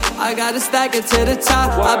I gotta stack it to the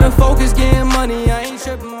top. I've been focused getting money, I ain't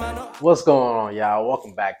tripping. What's going on, y'all?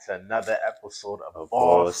 Welcome back to another episode of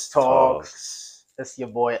Boss Talks. It's your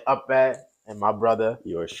boy Up and my brother.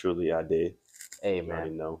 Yours truly, Ade. Hey, You man.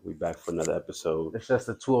 already know. We back for another episode. It's just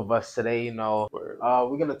the two of us today, Word.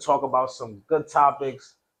 We're going to talk about some good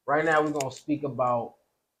topics. Right now, we're going to speak about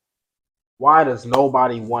why does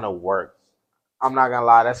nobody want to work? I'm not going to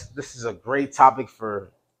lie. This is a great topic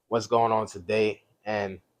for what's going on today.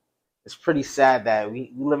 And it's pretty sad that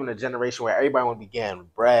we live in a generation where everybody want to be getting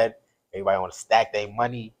bread. Everybody want to stack their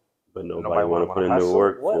money. But nobody want to put in the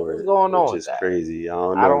work for it. What's going on which with is that? crazy. I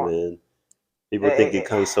don't know, man. People think it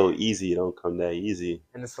comes so easy. It don't come that easy.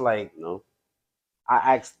 And it's like, No.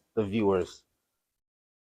 I asked the viewers,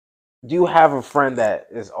 do you have a friend that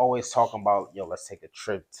is always talking about, yo, let's take a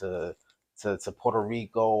trip to Puerto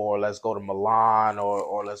Rico, or let's go to Milan,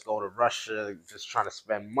 or let's go to Russia, just trying to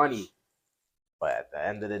spend money. But at the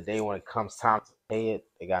end of the day, when it comes time to pay it,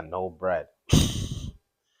 they got no bread.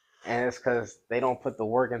 And it's because they don't put the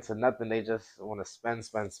work into nothing. They just want to spend.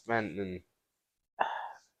 And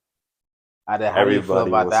how do you feel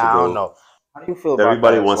about that? I don't know. How do you feel about that?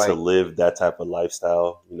 Everybody wants to live that type of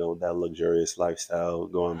lifestyle, that luxurious lifestyle,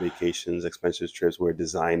 go on vacations, expensive trips, wear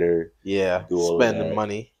designer. Yeah, do all spending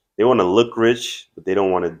money. They want to look rich, but they don't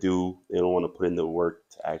want to put in the work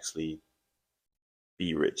to actually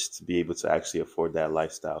be rich, to be able to actually afford that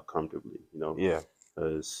lifestyle comfortably, Yeah.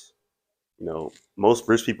 Because most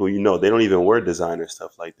rich people, they don't even wear designer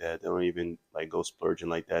stuff like that. They don't even go splurging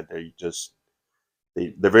like that.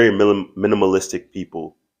 They're very minimalistic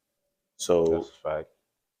people. So that's a fact.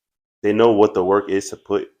 They know what the work is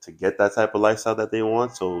to get that type of lifestyle that they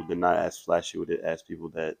want. So they're not as flashy with it as people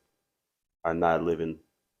that are not living.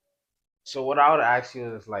 So what I would ask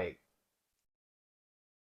you is,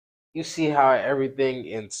 you see how everything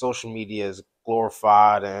in social media is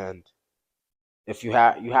glorified, and if you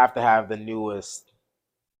have to have the newest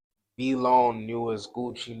B-Lone, newest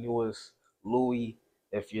Gucci, newest Louis.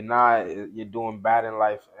 If you're not, you're doing bad in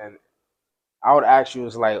life. And I would ask you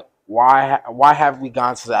is why have we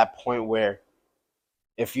gone to that point where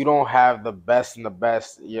if you don't have the best and the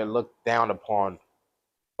best, you're looked down upon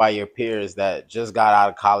by your peers that just got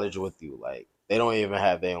out of college with you? Like, they don't even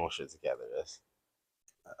have their own shit together. I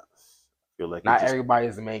feel like not everybody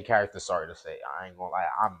is the main character. Sorry to say, I ain't gonna lie,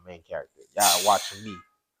 I'm the main character. Y'all watching me,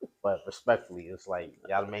 but respectfully, it's like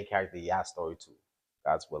y'all the main character. Y'all story too,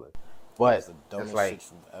 God's willing. But it's like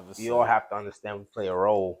you all have to understand we play a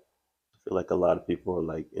role. I feel like a lot of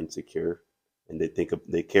people are insecure, and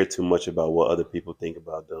they care too much about what other people think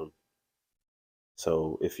about them.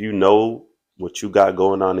 So if you know what you got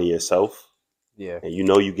going on in yourself, and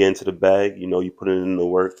you get into the bag, you put it in the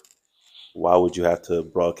work, why would you have to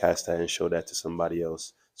broadcast that and show that to somebody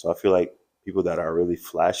else? So I feel like people that are really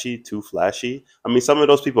flashy, too flashy. I mean, some of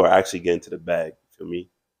those people are actually getting to the bag. For me,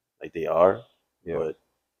 they are. Yeah. But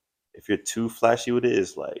if you're too flashy with it,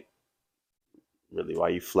 it's like, really, why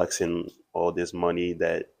are you flexing all this money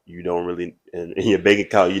that you don't really in your bank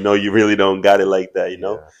account? You really don't got it like that.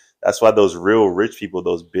 That's why those real rich people,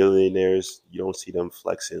 those billionaires, you don't see them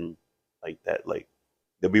flexing like that. Like,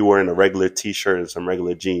 they'll be wearing a regular T-shirt and some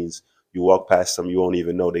regular jeans. You walk past them, you won't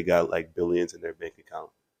even know they got billions in their bank account.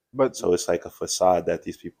 But so it's like a facade that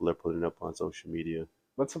these people are putting up on social media.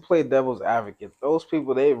 But to play devil's advocate, those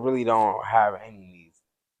people, they really don't have any need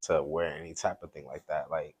to wear any type of thing like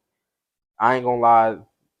that. Like, I ain't gonna lie,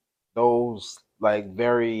 those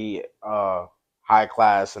very high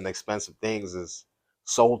class and expensive things is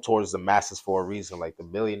sold towards the masses for a reason. Like, the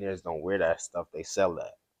billionaires don't wear that stuff; they sell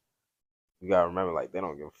that. You gotta remember, they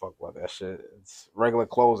don't give a fuck about that shit. It's regular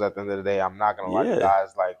clothes at the end of the day. I'm not gonna lie to you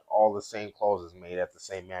guys, all the same clothes is made at the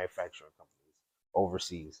same manufacturing companies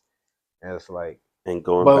overseas. And it's and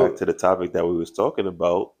going back to the topic that we was talking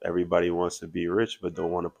about, everybody wants to be rich but don't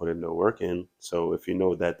want to put in the work in. So if you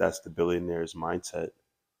know that that's the billionaire's mindset,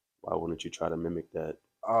 why wouldn't you try to mimic that?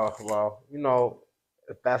 Well,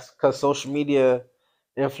 if that's because social media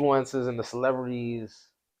influencers and the celebrities,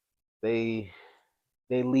 they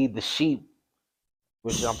lead the sheep,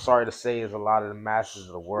 which I'm sorry to say is a lot of the masses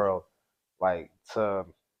of the world, to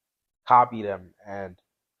copy them. And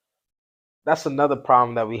that's another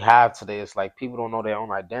problem that we have today. It's people don't know their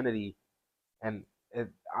own identity, and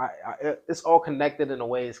it's all connected in a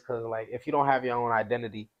way. It's because if you don't have your own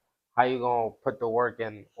identity, how you gonna put the work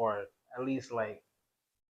in, or at least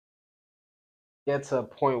get to a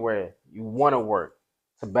point where you want to work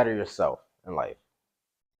to better yourself in life?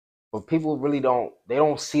 But people really don't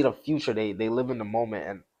see the future. They live in the moment,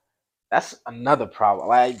 and that's another problem.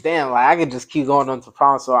 I could just keep going on to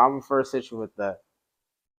problems. So I'm gonna first hit you with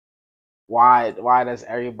why does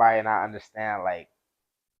everybody not understand like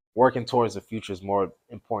working towards the future is more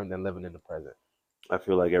important than living in the present? I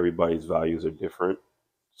feel like everybody's values are different.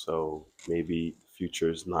 So maybe the future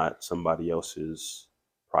is not somebody else's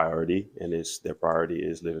priority, and it's their priority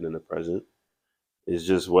is living in the present. It's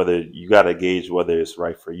just whether you got to gauge whether it's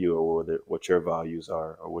right for you or whether what your values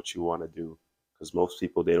are or what you want to do. Because most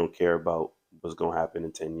people, they don't care about what's going to happen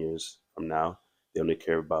in 10 years from now. They only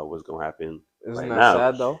care about what's going to happen Isn't right that now.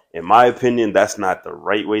 sad though? In my opinion, that's not the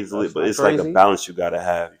right way to live, That's but not it's like a crazy. balance you got to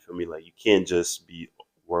have. You feel me? Like you can't just be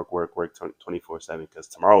work 24/7 because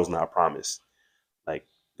tomorrow is not promised. Like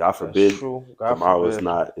God That's forbid, true. God tomorrow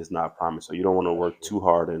forbid. is not promised. So you don't want to work That's too true.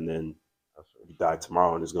 hard and then That's you true. die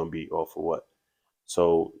tomorrow and it's gonna be all for what.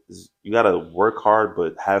 So you gotta work hard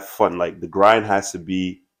but have fun. Like the grind has to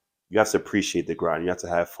be. You have to appreciate the grind. You have to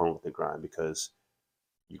have fun with the grind because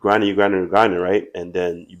you grinding, right? And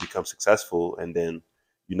then you become successful, and then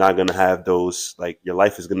you're not gonna have those like your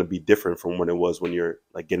life is gonna be different from when it was when you're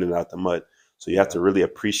like getting it out the mud. So you have Yeah. to really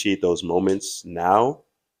appreciate those moments now,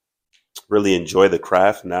 really enjoy the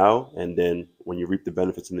craft now, and then when you reap the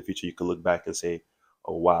benefits in the future, you can look back and say,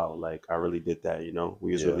 "Oh wow, like I really did that." You know,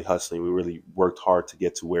 we was Yeah. really hustling. We really worked hard to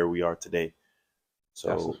get to where we are today.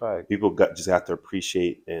 That's a So fact. people just have to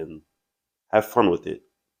appreciate and have fun with it.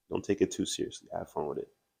 Don't take it too seriously. Have fun with it.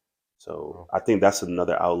 So I think that's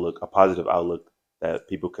another outlook, a positive outlook that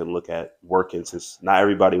people can look at working. Since not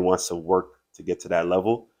everybody wants to work to get to that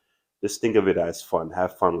level, just think of it as fun.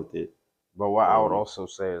 Have fun with it. But what I would also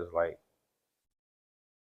say is like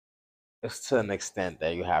it's to an extent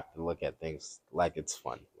that you have to look at things like it's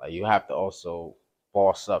fun. Like you have to also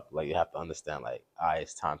boss up. Like you have to understand like,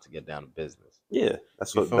 it's time to get down to business. Yeah,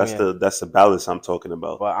 that's You what feel me? that's the balance I'm talking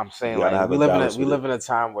about. But I'm You saying gotta like have a balance we with live it. in a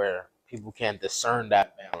time where people can't discern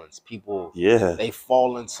that balance. People Yeah, they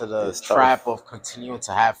fall into the it's trap tough. of continuing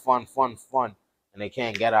to have fun, and they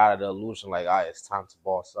can't get out of the illusion like, it's time to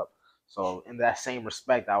boss up. So in that same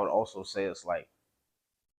respect, I would also say it's like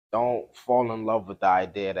don't fall in love with the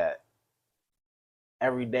idea that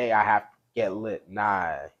every day I have to get lit.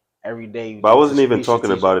 Nah, every day you But I need to wasn't even be talking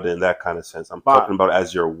strategic. about it in that kind of sense. I'm talking But about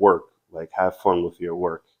as your work. Like have fun with your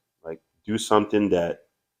work. Like do something that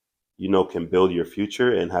you know can build your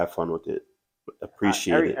future and have fun with it.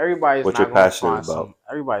 Appreciate it. everybody's What you're not gonna passionate find about. some.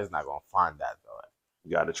 Everybody's not gonna find that though.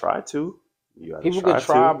 You gotta try to. You gotta People could try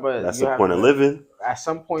try, to. but That's you the have point of to. living. At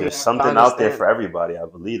some point, you There's have to something out there understand. for everybody. I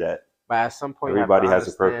believe that. But at some point, you have to Everybody has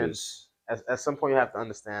a understand. purpose. At some point, you have to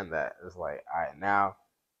understand that it's like, all right, now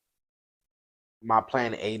my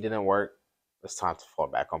plan A didn't work. It's time to fall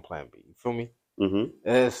back on plan B. You feel me? Mm-hmm.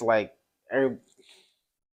 It's like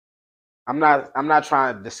I'm not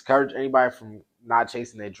trying to discourage anybody from not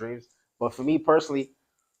chasing their dreams, but for me personally,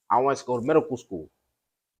 I wanted to go to medical school.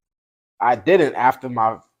 I didn't after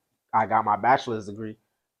I got my bachelor's degree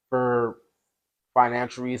for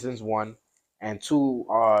financial reasons, one, and two,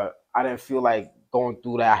 I didn't feel like going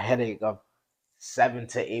through that headache of 7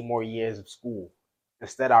 to 8 more years of school.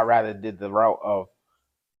 Instead, I rather did the route of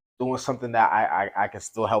doing something that I can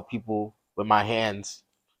still help people with my hands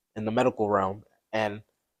in the medical realm, and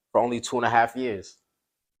for only 2.5 years.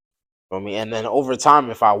 For me, and then over time,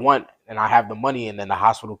 if I want and I have the money, and then the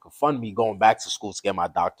hospital could fund me going back to school to get my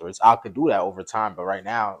doctorates, I could do that over time. But right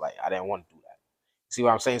now, like I didn't want to do that. See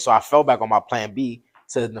what I'm saying? So I fell back on my plan B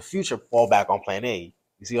to in the future fall back on plan A.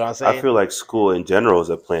 You see what I'm I saying? feel like school in general is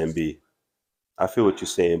a plan B. I feel what you're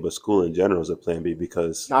saying, but school in general is a plan B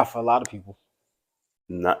because Not for a lot of people.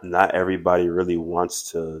 not everybody really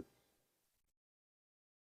wants to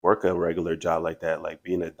work a regular job like that, like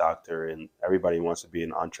being a doctor, and everybody wants to be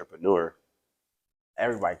an entrepreneur.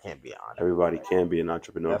 Everybody can't be an Everybody entrepreneur. can be an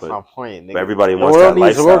entrepreneur, That's my point, but nigga. everybody The wants world that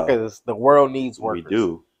needs lifestyle. workers. The world needs We workers.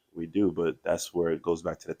 do, but that's where it goes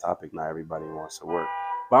back to the topic. Not everybody wants to work.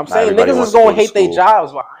 But I'm Not saying everybody niggas is wants to go gonna to hate their school.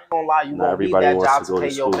 jobs, but I ain't gonna lie, you Not gonna need everybody that wants job to to go pay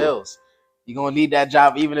to your school. bills. You're gonna need that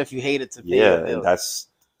job even if you hate it to pay Yeah, your and bills.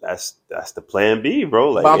 that's the plan B,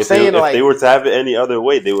 bro. But Like I'm saying if they like were to have it any other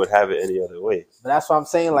way, they would have it any other way. but that's what I'm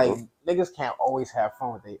saying, You like know? niggas can't always have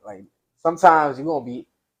fun with it. Like sometimes you're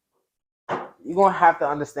gonna have to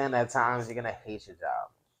understand that at times you're gonna hate your job.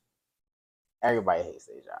 Everybody hates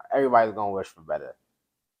their job. Everybody's gonna wish for better.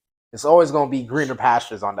 It's always gonna be greener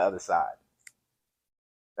pastures on the other side.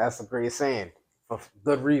 That's a great saying for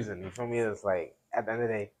good reason. You feel me? It's like at the end of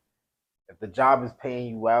the day, if the job is paying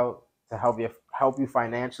you well to help you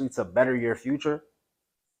financially to better your future,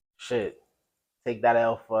 shit, take that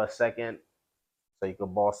L for a second so you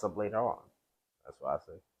can boss up later on. That's what I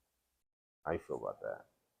say. How you feel about that?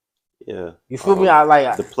 Yeah. You feel me? I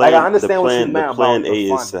I understand what you the meant about plan the A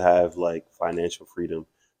fun. is to have like financial freedom.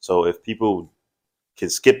 So if people can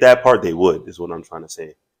skip that part, they would, is what I'm trying to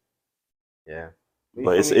say. Yeah.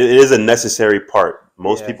 But it is a necessary part.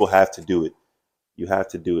 Most Yeah. people have to do it. You have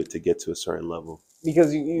to do it to get to a certain level.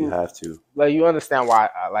 Because You have to. like, you understand why,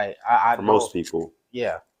 I For know, most people.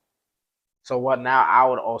 yeah. So what now I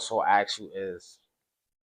would also ask you is,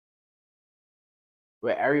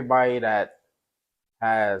 with everybody that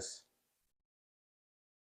has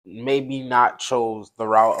maybe not chose the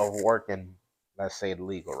route of working, let's say the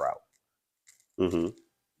legal route, Mm-hmm.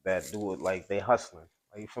 that do it, like, they hustling.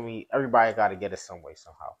 Like, for me, everybody got to get it some way,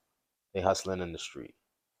 somehow. They hustling in the street.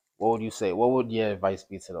 What would you say? What would your advice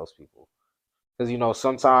be to those people? Because,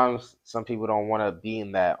 sometimes some people don't want to be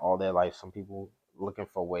in that all their life. Some people looking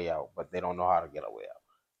for a way out, but they don't know how to get a way out,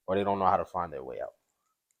 or they don't know how to find their way out.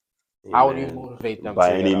 Hey, How would you man, motivate them by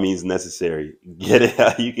to get any out? means necessary. Get it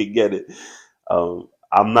how you can get it.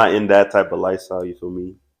 I'm not in that type of lifestyle, you feel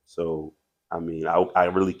me? So, I mean, I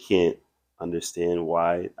really can't understand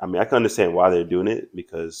why. I mean, I can understand why they're doing it,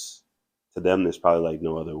 because to them, there's probably like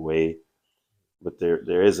no other way. But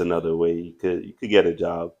there is another way. You could get a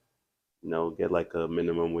job, get like a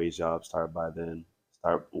minimum wage job, start by then,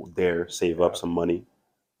 start there, save up Yeah, some money,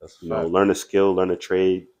 that's a fact. learn a skill, learn a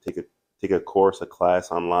trade, take a course, a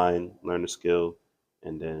class online, learn a skill,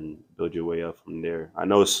 and then build your way up from there. I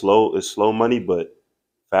know it's slow money, but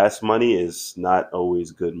fast money is not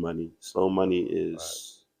always good money. Slow money Right.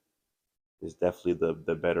 is definitely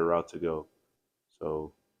the better route to go.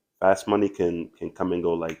 So fast money can come and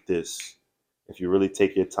go like this. If you really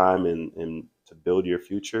take your time and to build your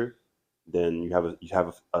future, then you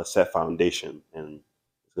have a set foundation, and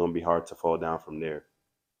it's gonna be hard to fall down from there.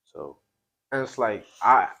 So And it's like,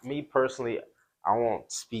 me personally, I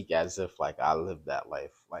won't speak as if like I lived that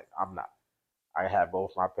life. Like, I'm not. I had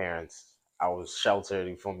both my parents. I was sheltered.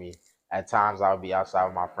 You feel me? At times I would be outside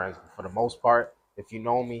with my friends, but for the most part, if you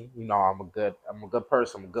know me, I'm a good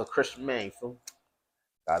person. I'm a good Christian man. You feel me?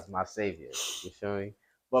 God's my savior. You feel me?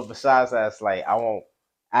 But besides that, it's like, I won't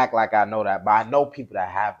act like I know that, but I know people that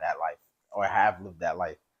have that life or have lived that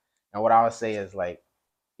life. And what I would say is, like,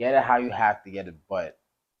 get it how you have to get it, but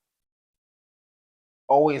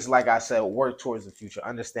always, like I said, work towards the future.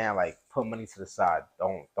 Understand, like, put money to the side.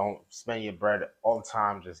 Don't spend your bread all the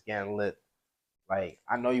time just getting lit. Like,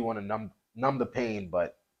 I know you want to numb the pain,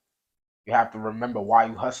 but you have to remember why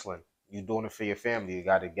you hustling. You're doing it for your family. You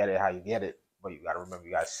got to get it how you get it, but you got to remember,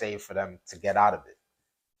 you got to save for them to get out of it.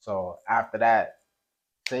 So after that,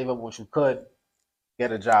 save up what you could,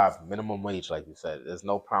 get a job, minimum wage, like you said. There's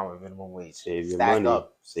no problem with minimum wage. save your Stack money,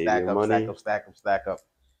 up, save your stack up, stack money, up, stack up, stack up.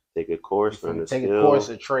 take a You course, feel learn me? a Take a course,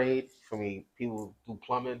 skill. a trade. For me, people do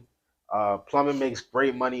plumbing. Plumbing makes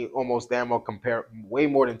great money, almost damn well way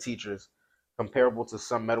more than teachers, comparable to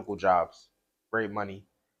some medical jobs. Great money.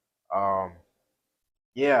 Um,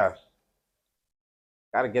 yeah,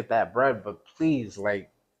 gotta get that bread, but please, like,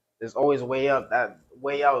 there's always a way up. That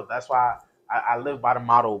way out. That's why I live by the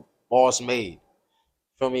motto, boss made.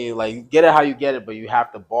 Feel me? Like, you get it how you get it, but you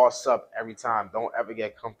have to boss up every time. Don't ever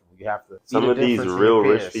get comfortable. You have to be Some the of these difference in your real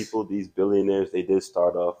rich peers. people, these billionaires, they did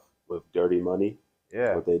start off with dirty money,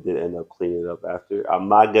 Yeah, but they did end up cleaning it up after. I'm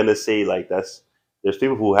not gonna say like that's. There's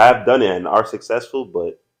people who have done it and are successful,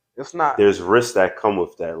 but it's not. there's risks that come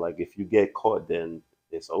with that. Like if you get caught, then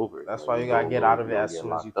it's over. That's Like why you gotta get out of you're it gonna as get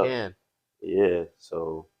soon as you locked up. can. Yeah.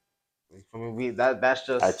 So For me, that's at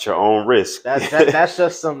just your own risk. that's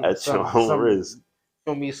just At your own risk.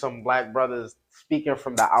 for me, some black brothers speaking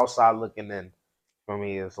from the outside looking in. For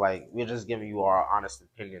me, it's like, we're just giving you our honest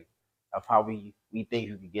opinion of how we think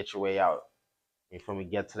you can get your way out. And for me,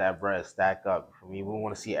 get to that bread, stack up. For me, we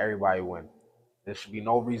want to see everybody win. There should be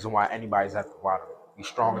no reason why anybody's at the bottom. We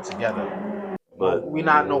stronger together. No, But we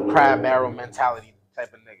not no crab barrel mentality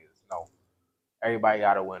type of niggas. No, everybody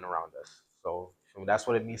gotta win around us. So that's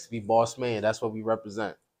what it means to be boss man. That's what we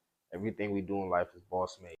represent. Everything we do in life is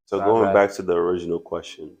boss made. so Besides going that, back to the original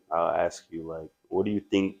question, I'll ask you like, what do you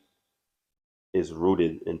think is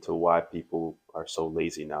rooted into why people are so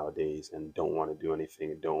lazy nowadays and don't want to do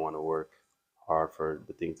anything and don't want to work hard for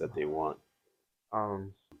the things that they want?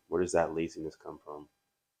 um, Where does that laziness come from?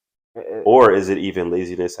 it, Or is it even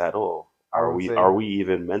laziness at all? I Are would we say are we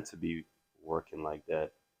even meant to be working like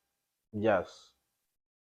that? yes.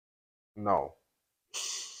 No,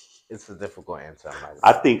 it's a difficult answer. I'm not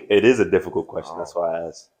I gonna lie. think it is a difficult question. That's Um, why I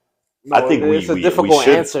asked. I no, think it's a we difficult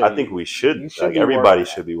should. answer. I think we should. You should Like be working. everybody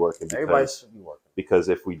should be working Everybody should be working. because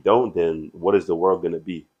if we don't, then what is the world going to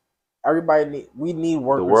be? We need The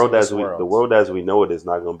workers in world this as the world. world as we know it is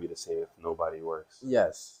not going to be the same if nobody works.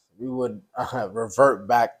 Yes, we would revert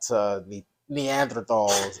back to the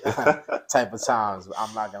Neanderthals type of times.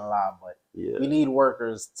 I'm not gonna lie, but Yeah, we need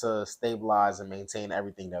workers to stabilize and maintain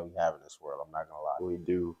everything that we have in this world. I'm not gonna lie. we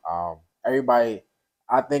do. Everybody,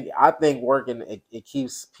 I think working it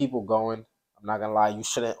keeps people going. I'm not gonna lie. You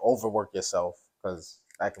shouldn't overwork yourself because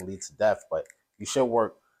that can lead to death. But you should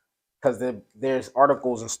work because there's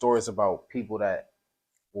articles and stories about people that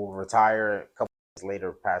will retire a couple years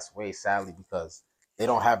later, pass away sadly because they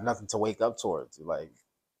don't have nothing to wake up towards. Like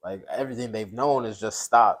everything they've known is just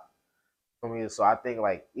stopped for me. So I think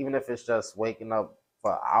like even if it's just waking up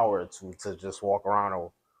for an hour or two to just walk around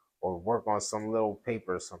or work on some little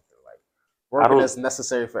paper or something like working is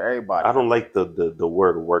necessary for everybody. I don't like the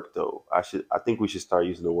word work though. I think we should start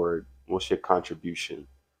using the word what's your contribution?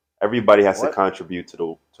 Everybody has to contribute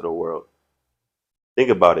to the world. Think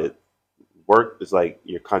about it. Work is like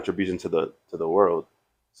your contribution to the world.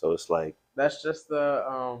 So it's like that's just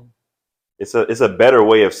it's a better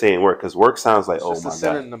way of saying work because work sounds like oh my god.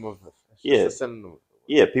 Synonym of it. Yeah.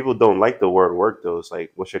 Yeah, people don't like the word work though. It's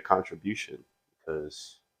like what's your contribution?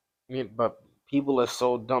 Because but people are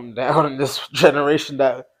so dumbed down in this generation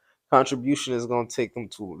that contribution is going to take them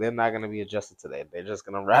to. They're not going to be adjusted to that. They're just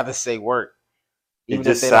going to rather say work. Even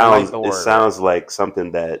if they don't like the word. It sounds like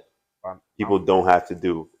something that people don't have to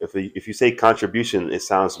do. If you say contribution, it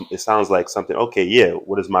sounds like something. Okay, yeah.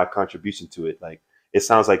 What is my contribution to it? Like it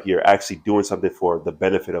sounds like you're actually doing something for the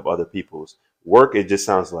benefit of other people's work. It just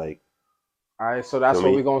sounds like. All right, so that's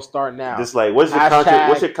what we're gonna start now. Just like what's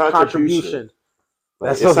your contribution?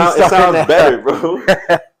 Like, it sounds better, bro.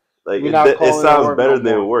 Like it sounds better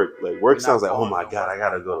than work. Like work sounds like, oh my god, I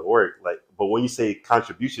gotta go to work. Like, but when you say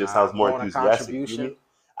contribution, it sounds more enthusiastic.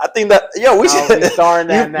 I think that we should start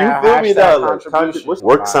that now. You feel me now? Like,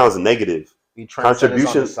 work sounds negative.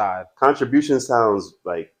 Contribution sounds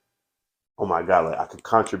like, oh my god, like I could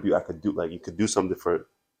contribute. I could do like you could do something for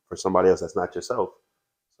somebody else that's not yourself.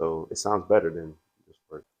 So it sounds better than just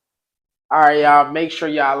work. All right, y'all. Make sure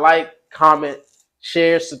y'all like, comment,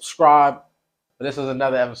 share, subscribe. But this was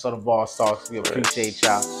another episode of BossTalks. We appreciate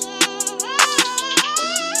y'all.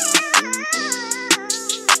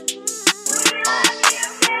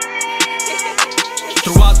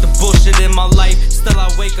 Throughout the bullshit in my life, still I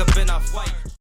wake up and I fight.